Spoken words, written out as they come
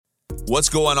What's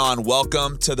going on?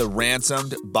 Welcome to the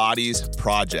Ransomed Bodies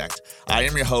Project. I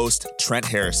am your host, Trent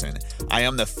Harrison. I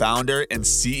am the founder and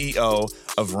CEO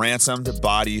of Ransomed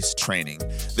Bodies Training.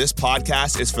 This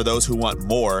podcast is for those who want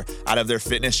more out of their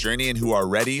fitness journey and who are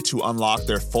ready to unlock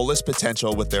their fullest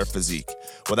potential with their physique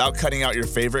without cutting out your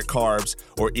favorite carbs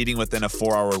or eating within a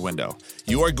 4-hour window.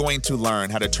 You are going to learn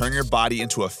how to turn your body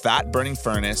into a fat-burning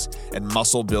furnace and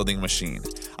muscle-building machine.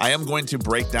 I am going to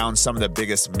break down some of the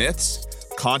biggest myths,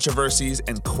 controversies,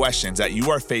 and questions that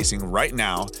you are facing right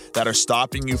now that are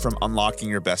stopping you from unlocking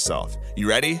your best self. You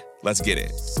ready? Let's get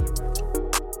it.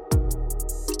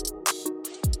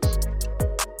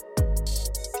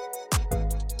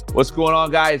 What's going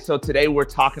on, guys? So today we're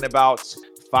talking about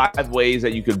 5 ways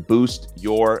that you can boost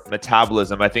your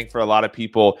metabolism. I think for a lot of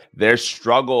people, their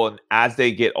struggle, and as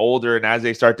they get older and as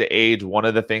they start to age, one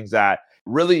of the things that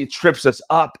really trips us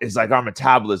up is like our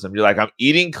metabolism. You're like, I'm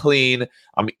eating clean,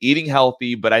 I'm eating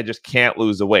healthy, but I just can't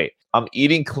lose the weight. I'm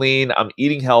eating clean, I'm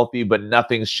eating healthy, but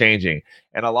nothing's changing.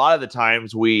 And a lot of the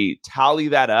times we tally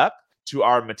that up to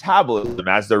our metabolism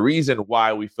as the reason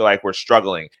why we feel like we're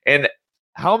struggling. And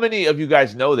how many of you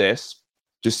guys know this?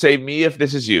 Just say me if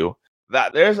this is you,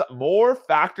 that there's more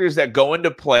factors that go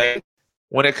into play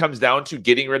when it comes down to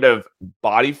getting rid of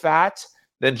body fat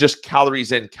than just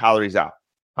calories in, calories out.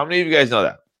 How many of you guys know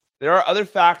that? There are other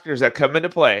factors that come into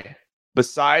play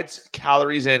besides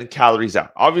calories in, calories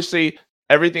out. Obviously,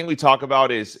 everything we talk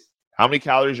about is how many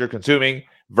calories you're consuming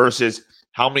versus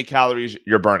how many calories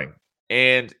you're burning.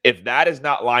 And if that is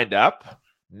not lined up,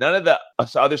 none of the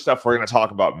other stuff we're going to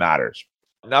talk about matters.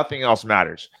 Nothing else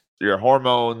matters. Your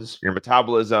hormones, your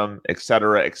metabolism, et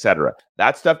cetera, et cetera.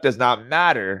 That stuff does not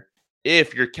matter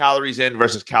if your calories in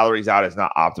versus calories out is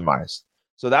not optimized.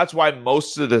 So that's why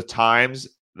most of the times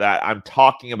that I'm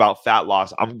talking about fat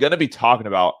loss, I'm going to be talking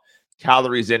about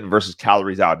calories in versus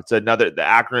calories out. The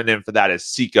acronym for that is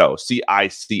CICO,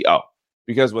 C-I-C-O.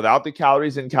 Because without the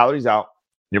calories in, calories out,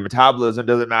 your metabolism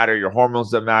doesn't matter, your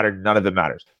hormones don't matter, none of it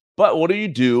matters. But what do you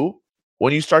do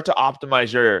when you start to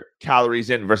optimize your calories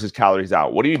in versus calories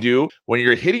out? What do you do when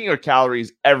you're hitting your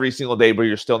calories every single day, but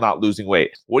you're still not losing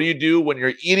weight? What do you do when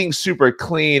you're eating super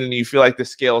clean and you feel like the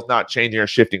scale is not changing or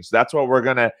shifting? So that's what we're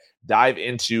going to dive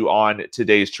into on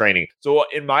today's training. So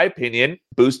in my opinion,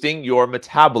 boosting your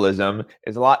metabolism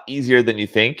is a lot easier than you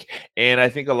think. And I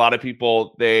think a lot of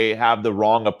people, they have the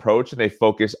wrong approach and they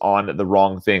focus on the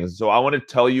wrong things. So I want to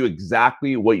tell you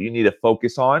exactly what you need to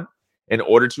focus on in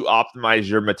order to optimize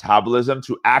your metabolism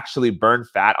to actually burn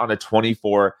fat on a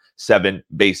 24/7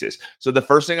 basis. So the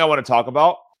first thing I want to talk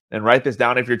about, and write this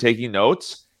down if you're taking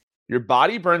notes, your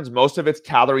body burns most of its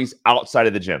calories outside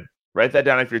of the gym. Write that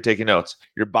down if you're taking notes.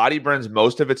 Your body burns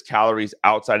most of its calories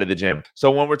outside of the gym.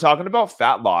 So when we're talking about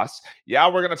fat loss, yeah,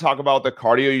 we're going to talk about the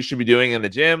cardio you should be doing in the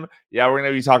gym. Yeah, we're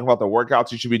going to be talking about the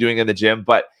workouts you should be doing in the gym.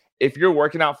 But if you're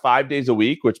working out 5 days a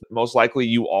week, which most likely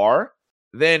you are,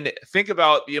 then think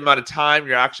about the amount of time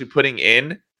you're actually putting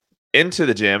into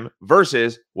the gym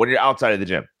versus when you're outside of the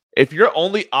gym. If you're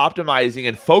only optimizing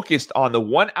and focused on the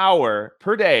 1 hour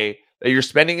per day that you're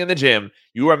spending in the gym,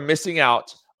 you are missing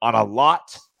out on a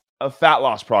lot of fat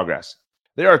loss progress.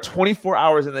 There are 24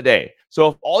 hours in the day. So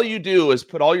if all you do is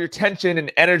put all your attention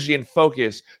and energy and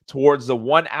focus towards the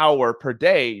 1 hour per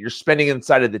day you're spending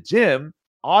inside of the gym,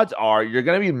 odds are you're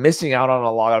going to be missing out on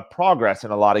a lot of progress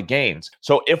and a lot of gains.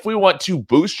 So if we want to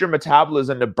boost your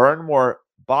metabolism to burn more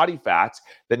body fats,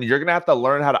 then you're going to have to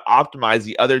learn how to optimize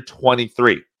the other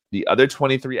 23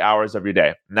 hours of your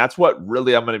day. And that's what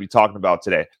really I'm going to be talking about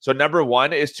today. So number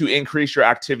 1 is to increase your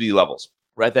activity levels.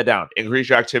 Write that down. Increase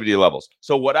your activity levels.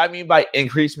 So what I mean by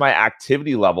increase my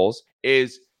activity levels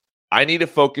is I need to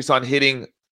focus on hitting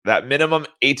that minimum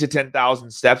 8 to 10,000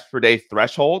 steps per day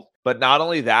threshold. But not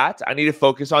only that, I need to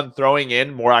focus on throwing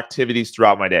in more activities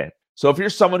throughout my day. So if you're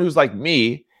someone who's like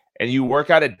me and you work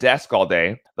at a desk all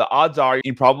day, the odds are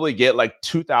you probably get like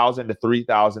 2,000 to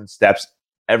 3,000 steps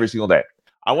every single day.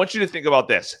 I want you to think about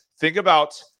this. Think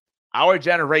about our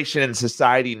generation in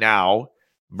society now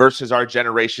versus our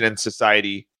generation in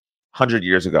society 100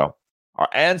 years ago. Our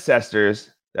ancestors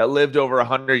that lived over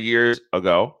 100 years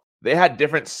ago, they had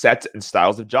different sets and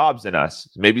styles of jobs than us.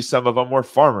 Maybe some of them were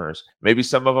farmers. Maybe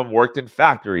some of them worked in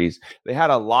factories. They had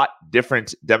a lot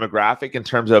different demographic in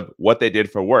terms of what they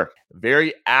did for work.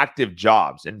 Very active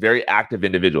jobs and very active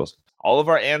individuals. All of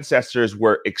our ancestors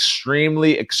were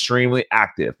extremely, extremely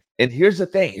active. And here's the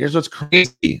thing. Here's what's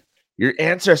crazy. Your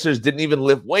ancestors didn't even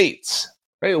lift weights.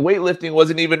 Right? Weightlifting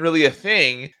wasn't even really a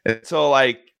thing until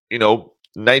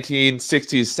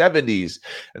 1960s, 70s.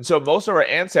 And so most of our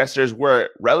ancestors were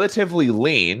relatively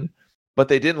lean, but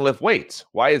they didn't lift weights.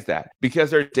 Why is that? Because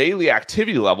their daily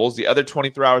activity levels, the other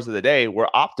 23 hours of the day, were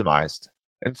optimized.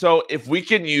 And so if we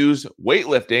can use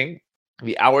weightlifting,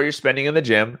 the hour you're spending in the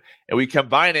gym, and we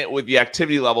combine it with the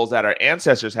activity levels that our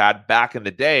ancestors had back in the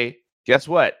day, guess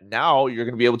what? Now you're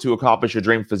going to be able to accomplish your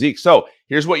dream physique. So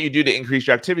here's what you do to increase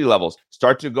your activity levels.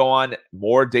 Start to go on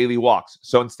more daily walks.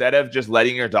 So instead of just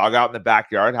letting your dog out in the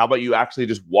backyard, how about you actually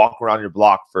just walk around your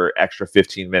block for extra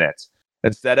 15 minutes?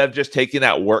 Instead of just taking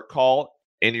that work call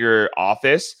in your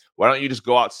office, why don't you just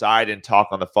go outside and talk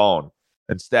on the phone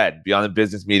instead? Be on a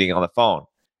business meeting on the phone.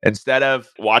 Instead of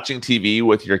watching TV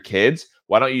with your kids,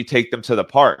 why don't you take them to the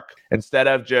park? Instead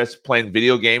of just playing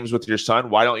video games with your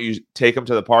son, why don't you take them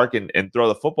to the park and throw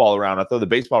the football around or throw the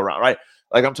baseball around, right?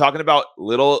 Like I'm talking about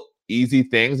little easy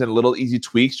things and little easy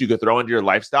tweaks you could throw into your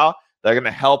lifestyle that are going to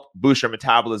help boost your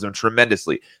metabolism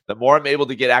tremendously. The more I'm able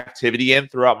to get activity in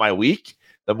throughout my week,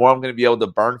 the more I'm going to be able to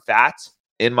burn fats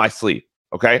in my sleep,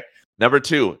 okay? Number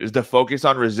 2 is to focus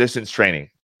on resistance training.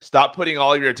 Stop putting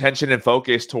all of your attention and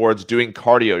focus towards doing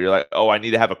cardio. You're like, oh, I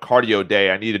need to have a cardio day.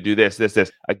 I need to do this.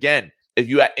 Again, if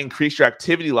you increase your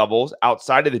activity levels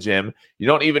outside of the gym, you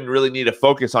don't even really need to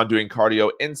focus on doing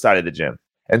cardio inside of the gym.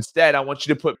 Instead, I want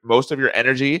you to put most of your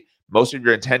energy, most of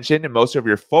your intention, and most of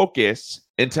your focus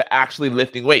into actually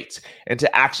lifting weights,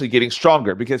 into actually getting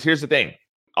stronger. Because here's the thing.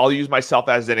 I'll use myself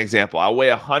as an example. I weigh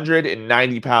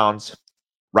 190 pounds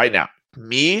right now.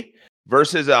 Me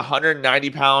versus a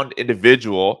 190-pound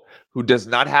individual who does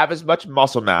not have as much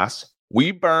muscle mass,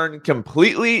 we burn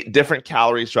completely different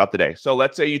calories throughout the day. So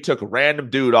let's say you took a random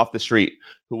dude off the street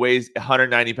who weighs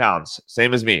 190 pounds,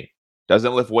 same as me,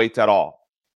 doesn't lift weights at all.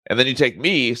 And then you take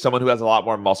me, someone who has a lot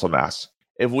more muscle mass.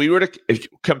 If we were to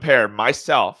compare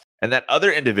myself and that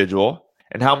other individual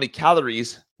and how many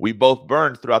calories we both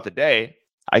burn throughout the day,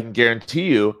 I can guarantee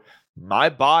you my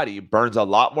body burns a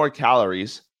lot more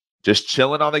calories just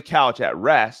chilling on the couch at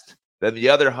rest than the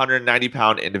other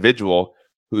 190-pound individual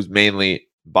who's mainly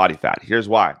body fat. Here's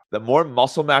why. The more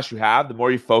muscle mass you have, the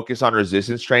more you focus on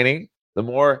resistance training, the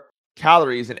more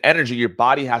calories and energy your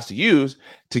body has to use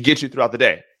to get you throughout the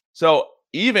day. So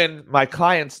even my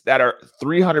clients that are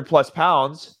 300 plus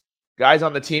pounds, guys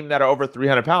on the team that are over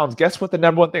 300 pounds, guess what the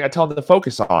number one thing I tell them to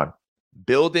focus on?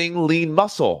 Building lean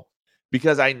muscle.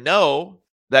 Because I know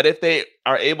that if they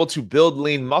are able to build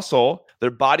lean muscle, their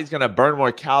body's going to burn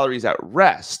more calories at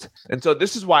rest. And so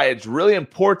this is why it's really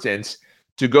important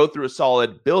to go through a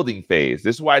solid building phase.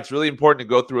 This is why it's really important to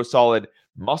go through a solid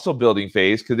muscle building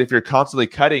phase, because if you're constantly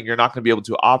cutting, you're not going to be able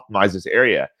to optimize this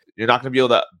area. You're not going to be able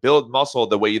to build muscle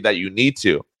the way that you need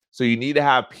to. So you need to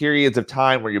have periods of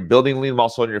time where you're building lean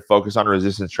muscle and you're focused on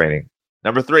resistance training.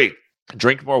 Number 3,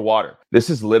 drink more water. This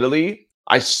is literally,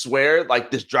 I swear,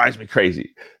 like this drives me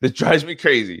crazy. This drives me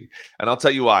crazy. And I'll tell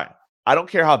you why. I don't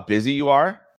care how busy you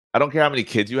are. I don't care how many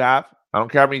kids you have. I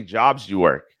don't care how many jobs you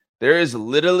work. There is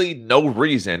literally no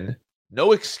reason,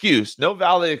 no excuse, no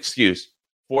valid excuse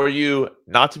for you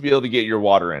not to be able to get your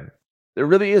water in. There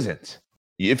really isn't.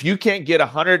 If you can't get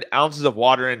 100 ounces of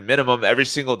water in minimum every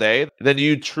single day, then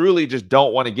you truly just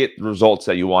don't want to get the results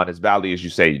that you want as badly as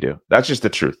you say you do. That's just the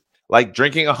truth. Like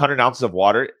drinking 100 ounces of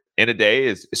water in a day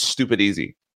is stupid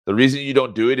easy. The reason you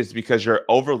don't do it is because you're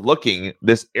overlooking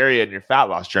this area in your fat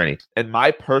loss journey. In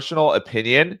my personal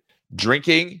opinion,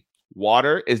 drinking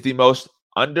water is the most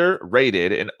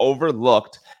underrated and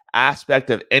overlooked aspect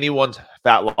of anyone's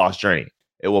fat loss journey.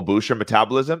 It will boost your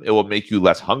metabolism. It will make you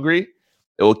less hungry.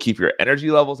 It will keep your energy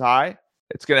levels high.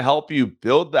 It's going to help you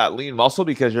build that lean muscle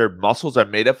because your muscles are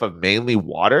made up of mainly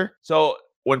water. So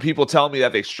when people tell me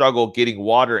that they struggle getting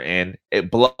water in, it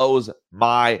blows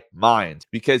my mind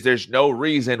because there's no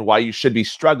reason why you should be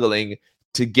struggling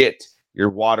to get your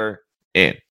water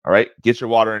in. All right. Get your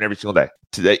water in every single day.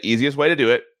 To the easiest way to do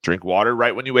it, drink water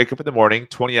right when you wake up in the morning,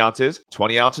 20 ounces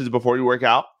before you work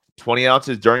out, 20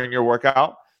 ounces during your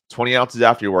workout, 20 ounces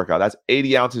after your workout. That's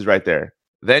 80 ounces right there.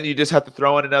 Then you just have to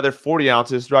throw in another 40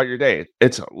 ounces throughout your day.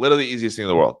 It's literally the easiest thing in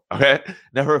the world. Okay.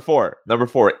 Number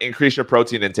four, increase your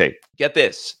protein intake. Get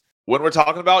this. When we're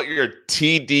talking about your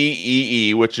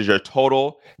TDEE, which is your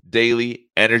total daily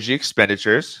energy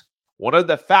expenditures, one of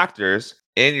the factors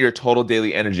in your total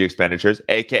daily energy expenditures,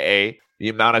 aka the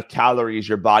amount of calories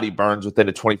your body burns within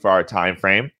a 24-hour time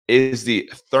frame, is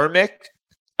the thermic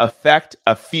effect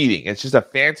of feeding. It's just a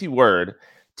fancy word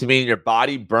to mean your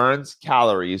body burns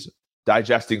calories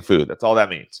digesting food. That's all that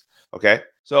means. Okay.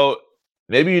 So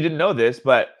maybe you didn't know this,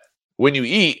 but when you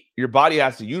eat, your body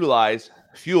has to utilize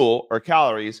fuel or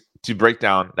calories to break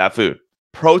down that food.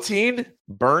 Protein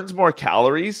burns more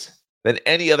calories than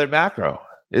any other macro.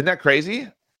 Isn't that crazy?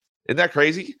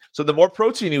 So the more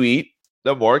protein you eat,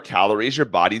 the more calories your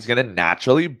body's going to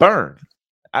naturally burn.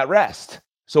 at rest.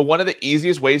 So one of the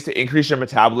easiest ways to increase your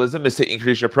metabolism is to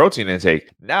increase your protein intake.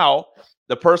 Now,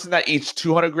 the person that eats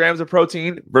 200 grams of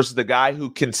protein versus the guy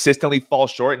who consistently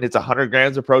falls short and hits 100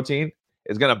 grams of protein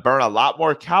is going to burn a lot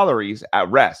more calories at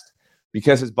rest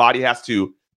because his body has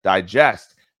to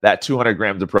digest that 200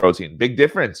 grams of protein. Big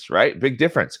difference, right? Big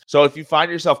difference. So if you find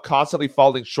yourself constantly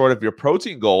falling short of your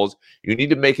protein goals, you need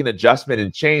to make an adjustment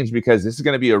and change, because this is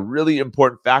going to be a really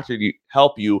important factor to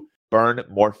help you burn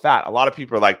more fat. A lot of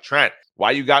people are like, Trent,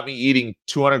 why you got me eating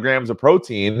 200 grams of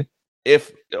protein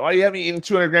why you have me eating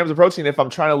 200 grams of protein if I'm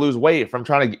trying to lose weight, if I'm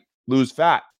trying to lose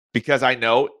fat? Because I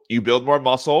know you build more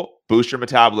muscle, boost your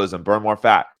metabolism, burn more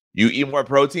fat. You eat more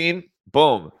protein,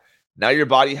 boom. Now your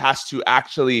body has to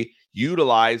actually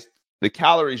utilize the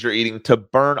calories you're eating to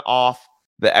burn off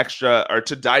the extra, or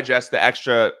to digest the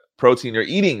extra protein you're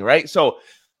eating, right? So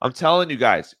I'm telling you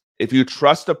guys, if you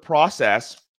trust the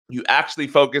process, you actually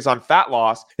focus on fat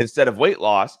loss instead of weight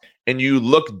loss, and you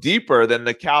look deeper than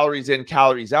the calories in,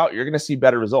 calories out, you're going to see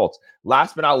better results.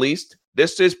 Last but not least,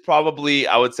 this is probably,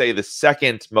 I would say, the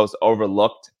second most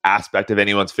overlooked aspect of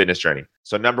anyone's fitness journey.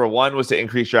 So number one was to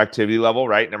increase your activity level,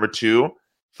 right? Number two,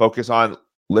 focus on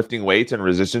lifting weights and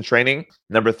resistance training.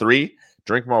 Number three,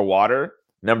 drink more water.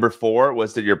 Number four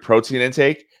was your protein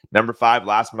intake. Number five,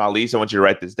 last but not least, I want you to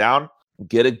write this down.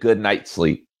 Get a good night's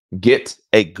sleep. Get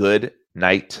a good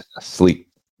night's sleep.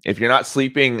 If you're not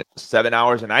sleeping 7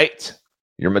 hours a night,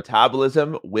 your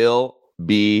metabolism will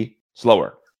be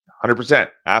slower. 100%.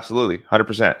 Absolutely.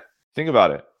 100%. Think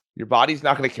about it. Your body's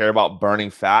not going to care about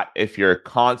burning fat if you're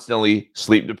constantly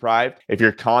sleep deprived, if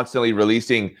you're constantly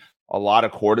releasing a lot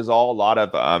of cortisol, a lot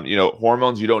of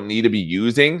hormones you don't need to be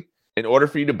using. In order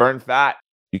for you to burn fat,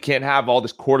 you can't have all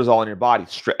this cortisol in your body,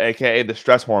 aka the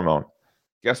stress hormone.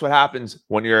 Guess what happens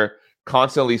when you're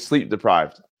constantly sleep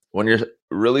deprived? When you're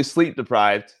really sleep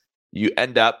deprived, you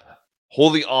end up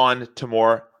holding on to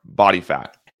more body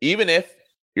fat. Even if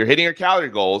you're hitting your calorie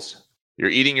goals, you're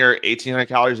eating your 1,800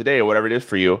 calories a day or whatever it is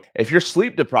for you. If you're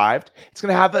sleep deprived, it's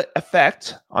going to have an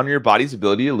effect on your body's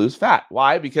ability to lose fat.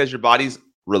 Why? Because your body's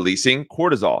releasing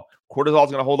cortisol. Cortisol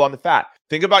is going to hold on to fat.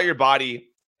 Think about your body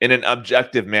in an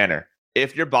objective manner.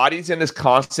 If your body's in this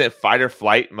constant fight or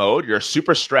flight mode, you're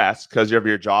super stressed because of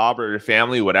your job or your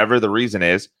family, whatever the reason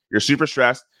is, you're super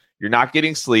stressed, you're not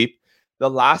getting sleep. The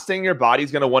last thing your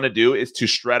body's going to want to do is to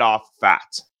shred off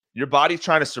fat. Your body's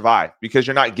trying to survive because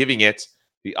you're not giving it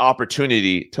the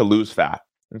opportunity to lose fat.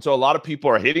 And so a lot of people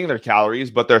are hitting their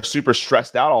calories, but they're super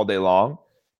stressed out all day long,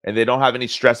 and they don't have any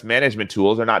stress management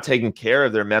tools. They're not taking care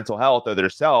of their mental health or their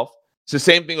self. It's the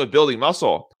same thing with building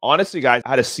muscle. Honestly, guys, I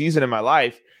had a season in my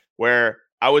life where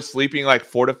I was sleeping like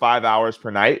 4 to 5 hours per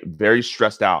night, very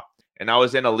stressed out. And I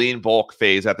was in a lean bulk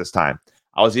phase at this time.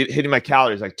 I was hitting my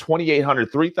calories like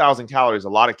 2,800, 3,000 calories, a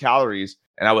lot of calories.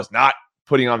 And I was not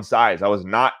putting on size. I was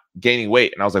not gaining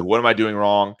weight. And I was like, what am I doing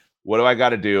wrong? What do I got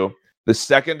to do? The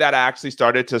second that I actually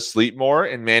started to sleep more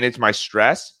and manage my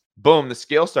stress, boom, the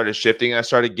scale started shifting and I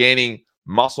started gaining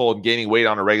muscle and gaining weight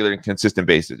on a regular and consistent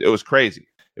basis. It was crazy.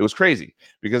 It was crazy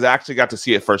because I actually got to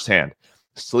see it firsthand.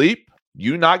 Sleep,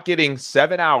 you not getting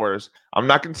 7 hours. I'm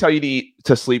not going to tell you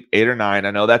to sleep 8 or 9.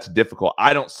 I know that's difficult.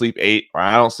 I don't sleep 8 or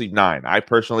I don't sleep 9. I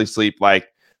personally sleep like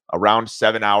around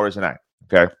 7 hours a night.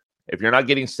 Okay. If you're not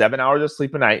getting 7 hours of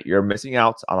sleep a night, you're missing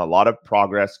out on a lot of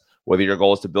progress, whether your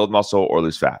goal is to build muscle or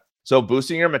lose fat. So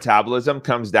boosting your metabolism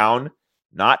comes down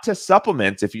not to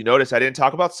supplements. If you notice, I didn't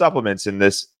talk about supplements in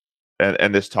this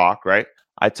talk, right?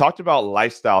 I talked about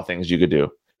lifestyle things you could do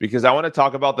because I want to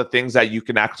talk about the things that you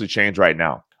can actually change right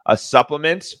now. A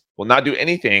supplement will not do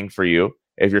anything for you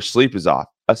if your sleep is off.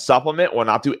 A supplement will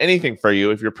not do anything for you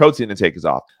if your protein intake is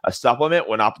off. A supplement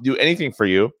will not do anything for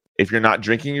you if you're not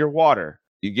drinking your water.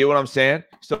 You get what I'm saying?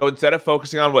 So instead of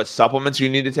focusing on what supplements you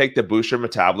need to take to boost your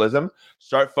metabolism,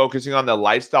 start focusing on the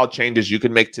lifestyle changes you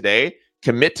can make today.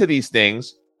 Commit to these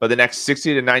things for the next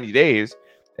 60 to 90 days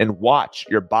and watch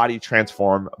your body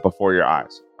transform before your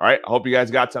eyes. All right. I hope you guys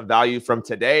got some value from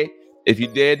today. If you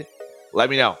did,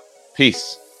 let me know.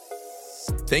 Peace.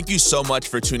 Thank you so much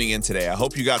for tuning in today. I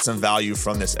hope you got some value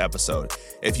from this episode.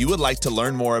 If you would like to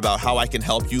learn more about how I can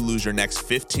help you lose your next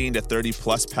 15 to 30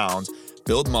 plus pounds,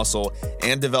 build muscle,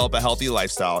 and develop a healthy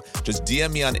lifestyle, just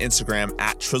DM me on Instagram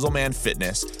at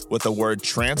TrizzlemanFitness with the word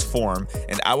transform,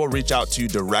 and I will reach out to you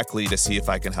directly to see if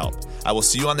I can help. I will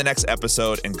see you on the next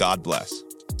episode, and God bless.